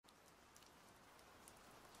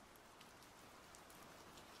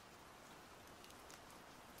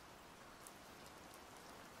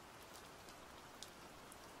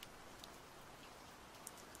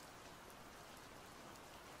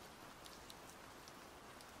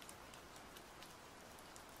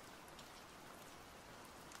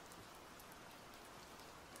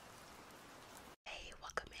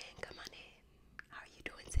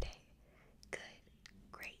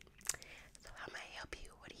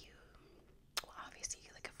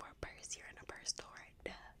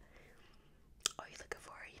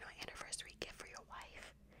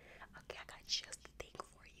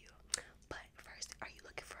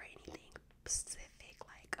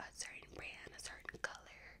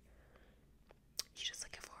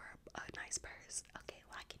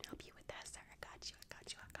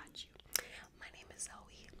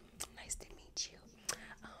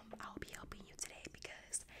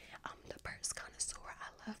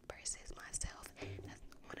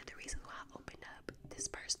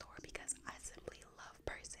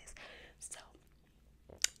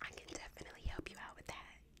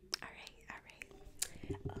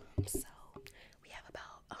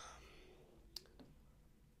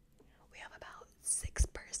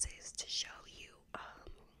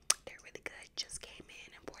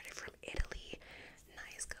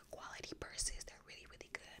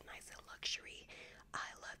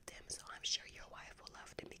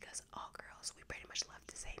because all girls, we pretty much love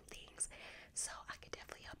the same things. So I could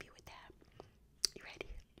definitely help you with that. You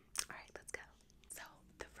ready? Alright, let's go. So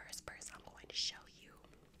the first purse I'm going to show you,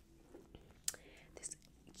 this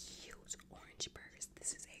cute orange purse.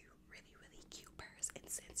 This is a really, really cute purse, and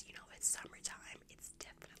since you know it's summertime, it's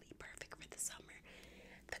definitely perfect for the summer.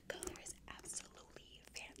 The color is absolutely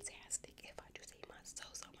fantastic, if I do say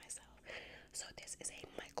so myself. So this is a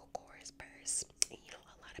Michael Kors purse, and you know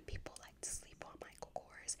a lot of people like to sleep on Michael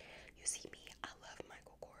Kors. You see me, I love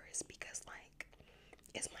Michael Kors because like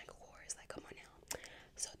it's Michael Kors. Like, come on now.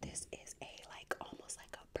 So this is a like almost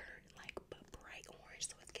like a burnt like but bright orange.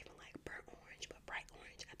 So it's giving like burnt orange but bright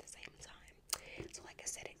orange at the same time. So like I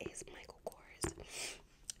said, it is Michael Kors.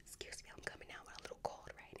 Excuse me, I'm coming out with a little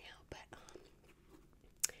cold right now, but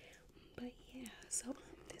yeah. So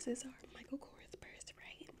this is our Michael Kors purse,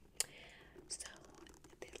 right? So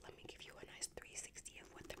let me give you a nice 360 of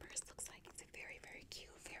what the purse looks like. It's very, very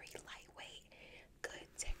cute, very lightweight, good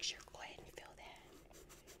texture. Go ahead and feel that.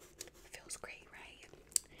 Feels great, right?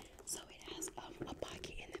 So it has a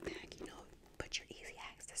pocket in the back, you know, put your easy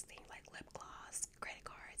access thing like lip gloss, credit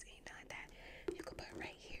cards, anything like that. You can put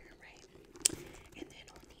right here, right? And then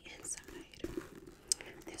on the inside,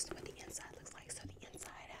 this is what the inside looks like. So the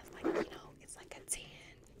inside has like, you know, it's like a tan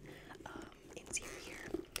interior.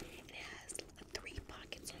 It has 3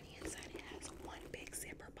 pockets on the inside. It has one big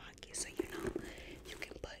zipper pocket, so you know you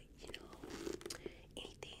can put, you know,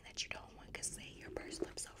 anything that you don't want. Cause say your purse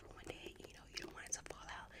flips over one day, you know, you don't want it to fall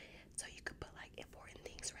out. So you could put like important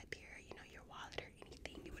things right there, you know, your wallet or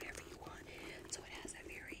anything, whatever you want. So it has a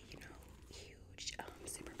very, you know, huge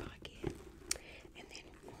zipper pocket. And then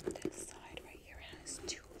on this side right here, it has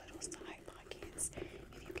 2 little side pockets.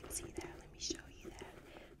 If you can see that, let me show you that.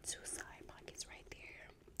 2 side pockets right there.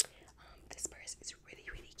 This purse is really,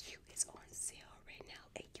 really cute. It's on sale right now.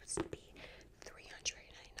 It used to be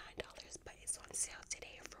 $399, but it's on sale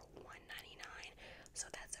today for $199. So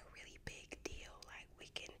that's a really big deal. Like, we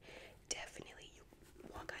can definitely you can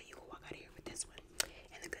walk out of here with this one.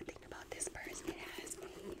 And the good thing about this purse, it has a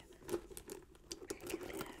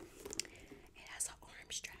it has an arm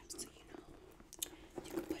strap, so you know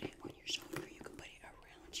you can put it on your shoulder, you can put it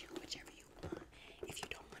around you, whichever you want. If you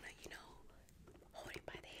don't want to, you know, hold it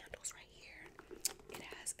by the handles right here, it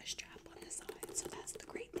has a strap on the side. So that's the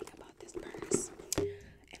great thing about this purse.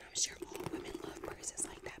 And I'm sure all women love purses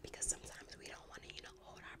like that because sometimes we don't want to, you know,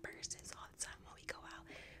 hold our purses all the time when we go out.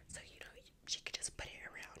 So, you know, she could just put it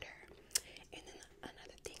around her. And then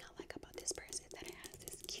another thing I like about this purse is that it has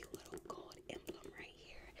this cute little gold emblem right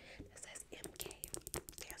here that says MK.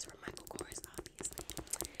 Stands for Michael Kors, obviously.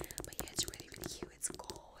 But yeah, it's really, really cute. It's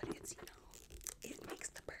gold. It's, you know, it makes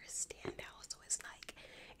the purse stand out. So it's like,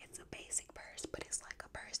 it's a basic purse, but it's like a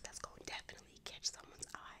purse that's going to definitely catch someone's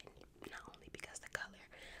eye. Not only because of the color,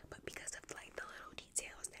 but because of like the little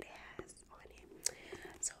details that it has on it.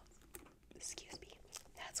 So, excuse me,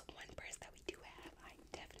 that's one purse that we do have. I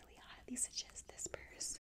definitely highly suggest this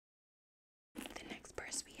purse. The next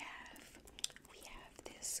purse we have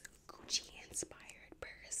this Gucci inspired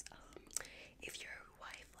purse. If your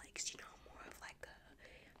wife likes, you know, more of like a,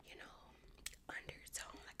 you know,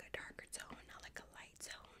 undertone, like a darker tone, not like a light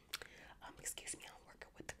tone. Excuse me, I'm working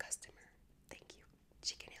with the customer. Thank you.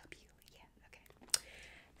 She can help you. Yeah, okay.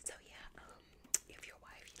 So yeah, if your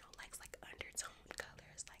wife, you know, likes like undertone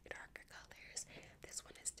colors, like darker colors, this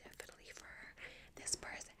one is definitely for her. This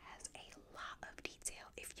purse has a lot of detail.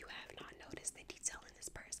 If you have not noticed, the detail in this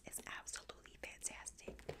purse is absolutely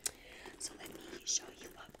fantastic. So let me show you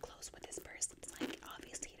up close what this purse looks like.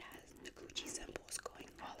 Obviously it has the Gucci symbols going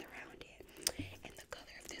all around it. And the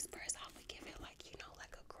color of this purse, I would give it like, you know,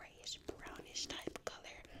 like a grayish, brownish type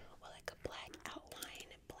color, or like a black outline.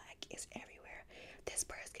 Black is everywhere. This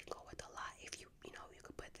purse can go with a lot. If you know, you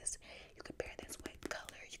could put this, you could pair this with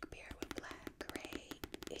color, you could pair it with black, gray,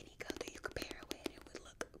 any color you could pair it with, it would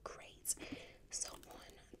look great. So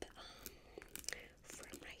on the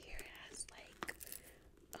front right here, it has like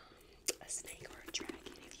a snake or a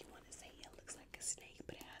dragon, if you want to say. It looks like a snake,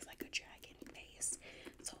 but it has like a dragon face.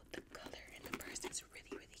 So the color in the purse is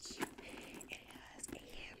really, really cute. It has a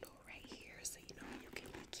handle right here, so you know you can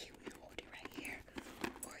be cute and hold it right here,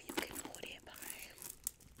 or you can hold it by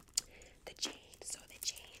the chain. So the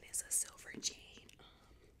chain is a silver chain.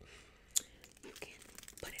 You can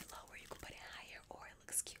put it lower, you can put it higher, or it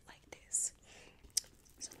looks cute like this.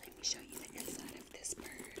 So let me show you the inside of this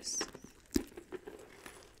purse.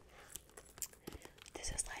 This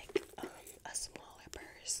is like a smaller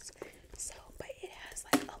purse, so but it has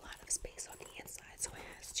like a lot of space on the inside. So it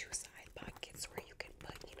has 2 side pockets where you can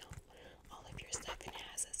put, you know, all of your stuff. It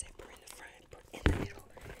has a zipper in the front, in the middle,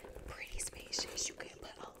 pretty spacious. You can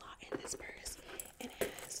put a lot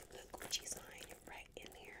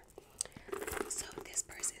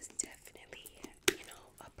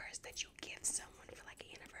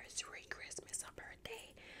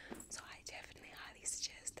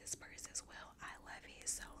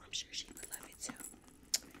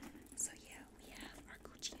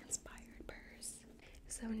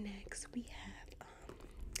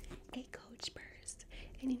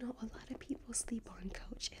a lot of people sleep on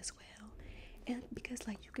Coach as well, and because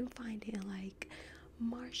like you can find it in like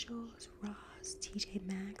Marshalls, Ross, TJ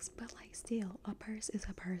Maxx, but like still, a purse is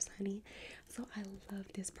a purse, honey. So I love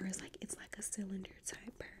this purse. Like it's like a cylinder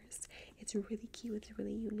type purse. It's really cute. It's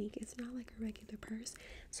really unique. It's not like a regular purse.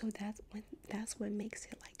 So that's what makes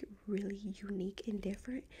it like really unique and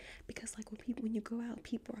different. Because like when you go out,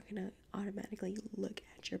 people are gonna automatically look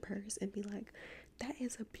at your purse and be like, "That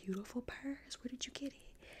is a beautiful purse. Where did you get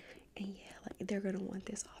it?" And yeah, like they're gonna want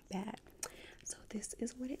this off bat. So this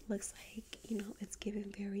is what it looks like. You know, it's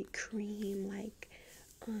given very cream, like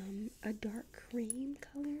a dark cream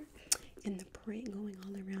color, and the print going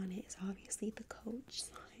all around it is obviously the Coach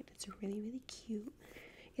sign. It's really cute.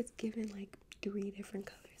 It's given like 3 different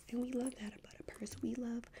colors, and we love that about a purse. We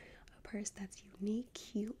love a purse that's unique,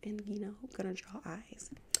 cute, and you know, gonna draw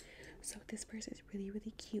eyes. So this purse is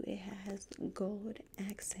really cute. It has gold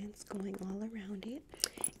accents going all around it,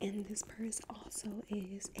 and this purse also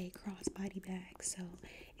is a crossbody bag, so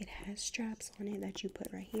it has straps on it that you put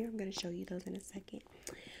right here. I'm going to show you those in a second.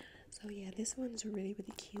 So yeah, this one's really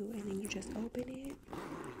cute, and then you just open it,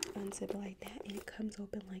 unzip it like that, and it comes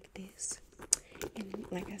open like this. And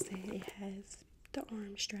like I said, it has the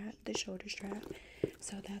arm strap, the shoulder strap,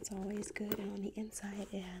 so that's always good. And on the inside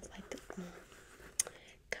it has like the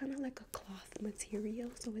kind of like a cloth material,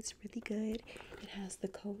 so it's really good. It has the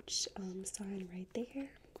Coach sign right there.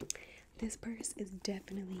 This purse is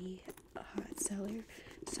definitely a hot seller,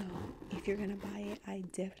 so if you're gonna buy it, I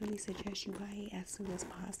definitely suggest you buy it as soon as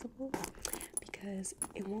possible, because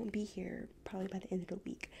it won't be here probably by the end of the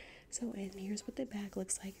week. So, and here's what the bag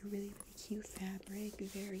looks like. Really cute fabric,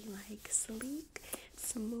 very like sleek,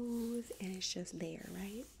 smooth, and it's just there,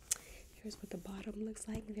 right? Here's what the bottom looks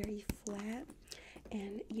like, very flat.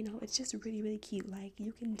 And you know, it's just really cute. Like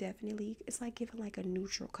you can definitely, it's like giving like a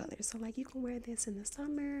neutral color. So like you can wear this in the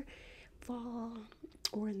summer, fall,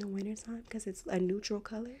 or in the winter time, because it's a neutral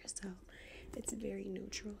color. So it's very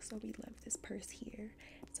neutral. So we love this purse here.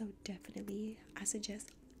 So definitely I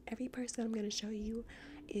suggest every purse that I'm going to show you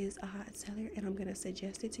is a hot seller, and I'm going to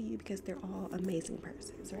suggest it to you because they're all amazing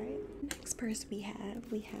purses, right? Next purse we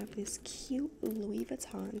have this cute Louis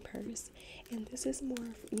Vuitton purse, and this is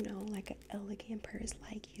more, you know, like an elegant purse,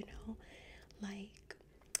 like, you know, like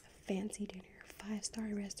fancy dinner, 5-star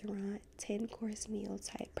restaurant, 10-course meal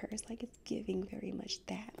type purse. Like it's giving very much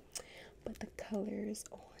that, but the colors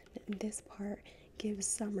on this part give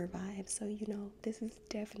summer vibes, so you know, this is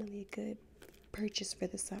definitely a good purchase for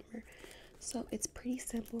the summer. So it's pretty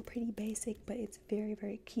simple, pretty basic, but it's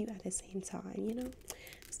very cute at the same time, you know.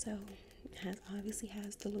 So it obviously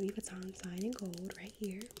has the Louis Vuitton sign in gold right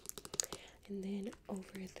here, and then over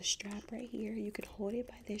the strap right here, you can hold it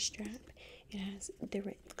by this strap. It has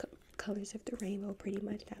different colors of the rainbow, pretty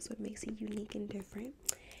much. That's what makes it unique and different.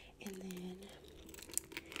 And then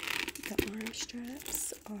the arm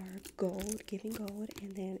straps are gold, giving gold,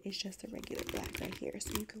 and then it's just a regular black right here.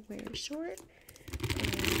 So you can wear it short, or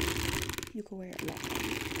you can wear it long,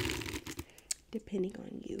 depending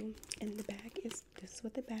on you. And the back is, this is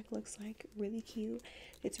what the back looks like. Really cute.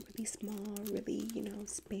 It's really small, really, you know,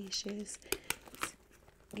 spacious.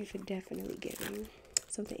 You should definitely get them.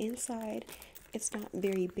 So the inside, it's not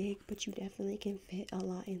very big, but you definitely can fit a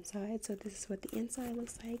lot inside. So this is what the inside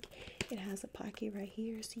looks like. It has a pocket right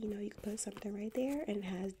here, so you know you can put something right there, and it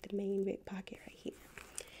has the main big pocket right here,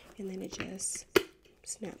 and then it just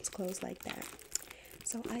snaps closed like that.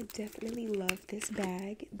 So I definitely love this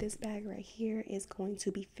bag. This bag right here is going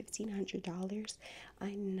to be $1,500.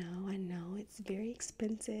 I know it's very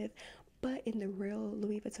expensive, but in the real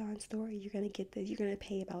Louis Vuitton store, you're gonna get this. You're gonna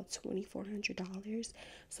pay about $2,400.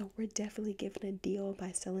 So we're definitely giving a deal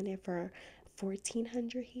by selling it for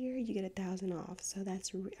 $1,400 here. You get 1,000 off. So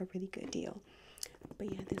that's a really good deal.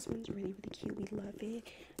 But yeah, this one's really cute. We love it.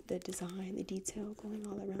 The design, the detail going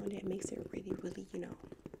all around it makes it really, you know,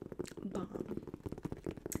 bomb.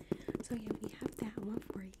 So yeah, we have that one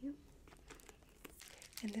for you.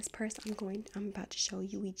 And this purse I'm about to show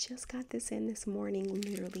you, we just got this in this morning,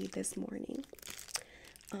 literally this morning.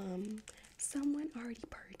 Someone already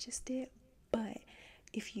purchased it, but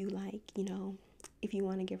if you like, you know, if you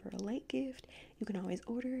want to give her a late gift, you can always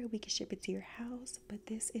order it. We can ship it to your house. But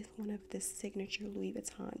this is one of the signature Louis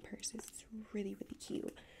Vuitton purses. It's really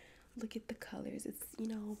cute. Look at the colors. It's, you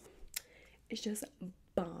know, it's just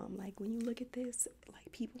bomb. Like when you look at this,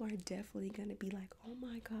 like people are definitely gonna be like, oh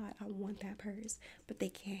my god, I want that purse, but they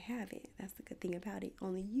can't have it. That's the good thing about it.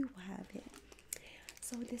 Only you will have it.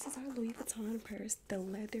 So this is our Louis Vuitton purse. The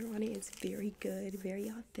leather on it is very good, very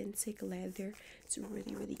authentic leather. It's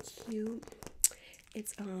really cute.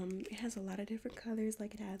 It's it has a lot of different colors.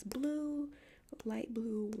 Like it has blue, light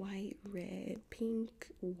blue, white, red, pink,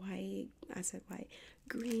 white, I said white,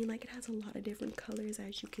 green. Like, it has a lot of different colors,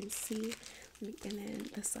 as you can see. And then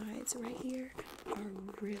the sides right here are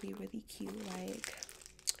really, really cute. Like,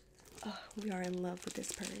 oh, we are in love with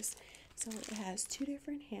this purse. So it has two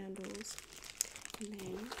different handles, and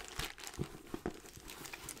then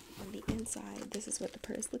on the inside, this is what the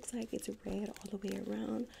purse looks like. It's red all the way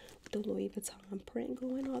around with the Louis Vuitton print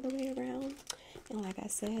going all the way around. And like I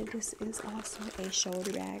said, this is also a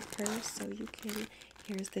shoulder bag purse, so you can,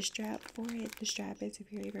 here's the strap for it. The strap is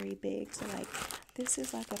very, very big. So like, this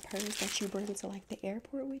is like a purse that you bring to like the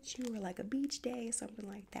airport with you, or like a beach day, something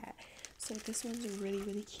like that. So this one's really,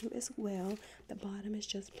 really cute as well. The bottom is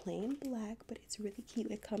just plain black, but it's really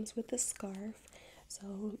cute. It comes with a scarf.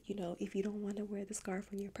 So, you know, if you don't want to wear the scarf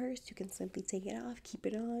on your purse, you can simply take it off, keep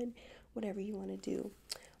it on, whatever you want to do.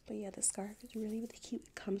 But yeah, the scarf is really, really cute.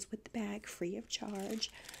 It comes with the bag free of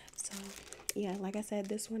charge. So yeah, like I said,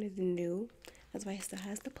 this one is new. That's why it still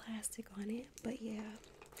has the plastic on it. But yeah,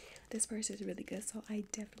 this purse is really good. So I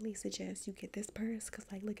definitely suggest you get this purse, because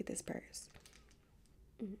like, look at this purse.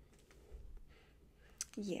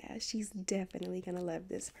 Yeah, she's definitely gonna love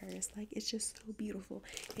this purse. Like, it's just so beautiful,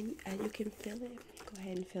 and you can feel it. Go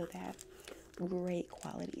ahead and feel that. Great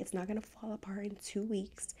quality. It's not gonna fall apart in 2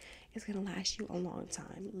 weeks. It's gonna last you a long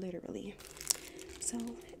time, literally. So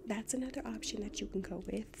that's another option that you can go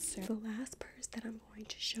with. So the last purse that I'm going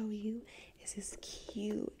to show you is this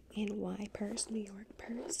cute NY purse, New York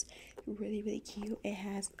purse. Really, really cute. It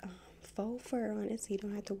has faux fur on it, so you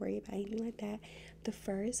don't have to worry about anything like that. The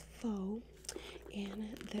fur is faux,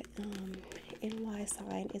 and the NY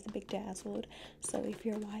sign is big dazzled. So if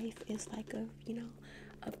your wife is like a, you know,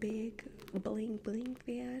 a big bling bling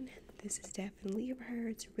fan, this is definitely for her.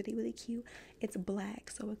 It's really, really cute. It's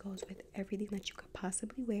black, so it goes with everything that you could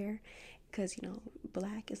possibly wear, because, you know,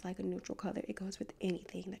 black is like a neutral color. It goes with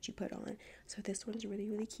anything that you put on. So this one's really,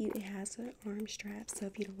 really cute. It has an arm strap, so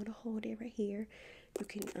if you don't want to hold it right here, you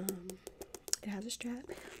can it has a strap.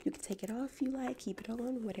 You can take it off if you like, keep it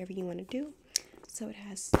on, whatever you want to do. So it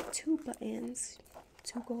has two buttons,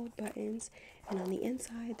 two gold buttons, and on the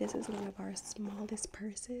inside, this is one of our smallest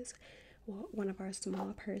purses. Well, one of our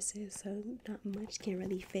small purses, so not much can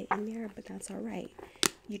really fit in there, but that's all right.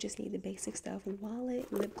 You just need the basic stuff: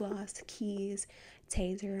 wallet, lip gloss, keys,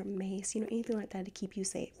 taser, mace, you know, anything like that to keep you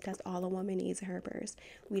safe. That's all a woman needs in her purse.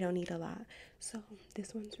 We don't need a lot. So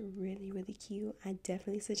this one's really, really cute. I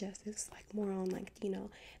definitely suggest this, like, more on, like, you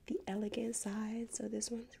know, the elegant side. So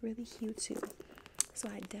this one's really cute too. So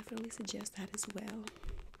I definitely suggest that as well.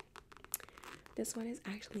 This one is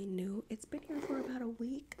actually new. It's been here for about a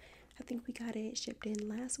week. I think we got it shipped in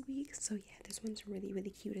last week. So yeah, this one's really, really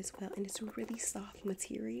cute as well. And it's a really soft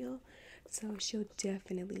material. So she'll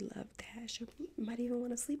definitely love that. She might even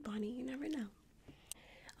want to sleep on it. You never know.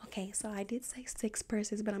 Okay, so I did say 6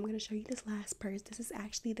 purses, but I'm going to show you this last purse. This is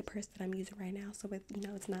actually the purse that I'm using right now. So, you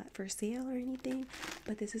know, it's not for sale or anything,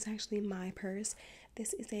 but this is actually my purse.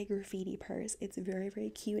 This is a graffiti purse. It's very, very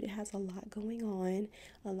cute. It has a lot going on,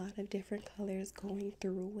 a lot of different colors going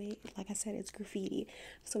through it. Like I said, it's graffiti.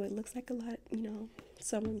 So it looks like a lot, you know,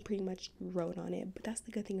 someone pretty much wrote on it. But that's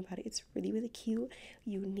the good thing about it. It's really, really cute,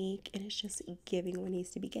 unique, and it's just giving what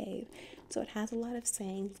needs to be gave. So it has a lot of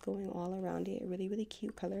sayings going all around it. Really, really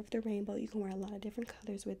cute color of the rainbow. You can wear a lot of different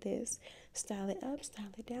colors with this. Style it up, style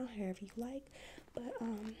it down, however you like. But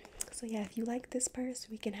so yeah, if you like this purse,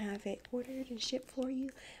 we can have it ordered and shipped for you.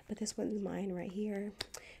 But this one's mine right here.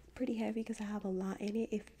 Pretty heavy because I have a lot in it.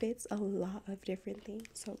 It fits a lot of different things.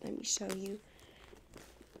 So let me show you.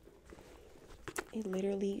 It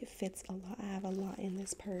literally fits a lot. I have a lot in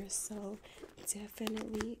this purse. So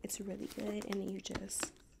definitely, it's really good. And then you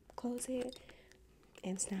just close it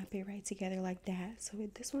and snap it right together like that. So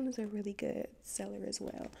this one is a really good seller as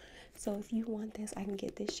well. So if you want this, I can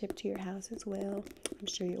get this shipped to your house as well. I'm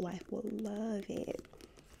sure your wife will love it.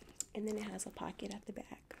 And then it has a pocket at the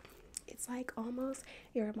back. It's like almost,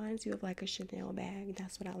 it reminds you of like a Chanel bag.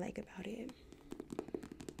 That's what I like about it.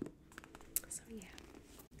 So yeah.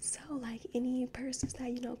 So like, any purses that,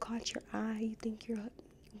 you know, caught your eye, you think your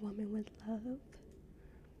woman would love?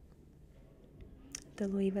 The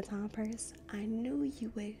Louis Vuitton purse. I knew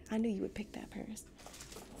you would pick that purse.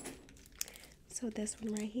 So this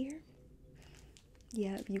one right here.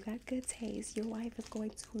 Yep, you got good taste. Your wife is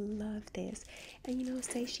going to love this. And, you know,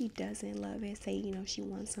 say she doesn't love it, say, you know, she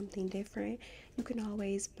wants something different, you can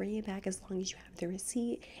always bring it back as long as you have the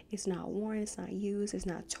receipt. It's not worn, it's not used, it's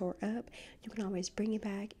not tore up. You can always bring it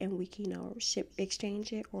back and we can, you know,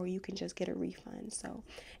 exchange it, or you can just get a refund. So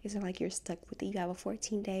it's not like you're stuck with it. You have a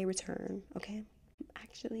 14-day return, okay?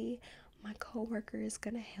 Actually, My coworker is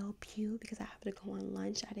gonna help you because I have to go on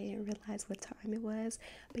lunch. I didn't realize what time it was,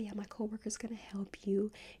 but yeah, my coworker is gonna help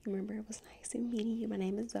you. Remember, it was nice meeting you. My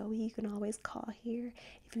name is Zoe. You can always call here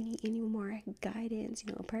if you need any more guidance,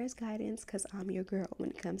 purse guidance, because I'm your girl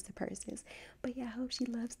when it comes to purses. But yeah, I hope she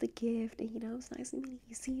loves the gift, and it's nice meeting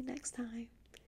you. See you next time.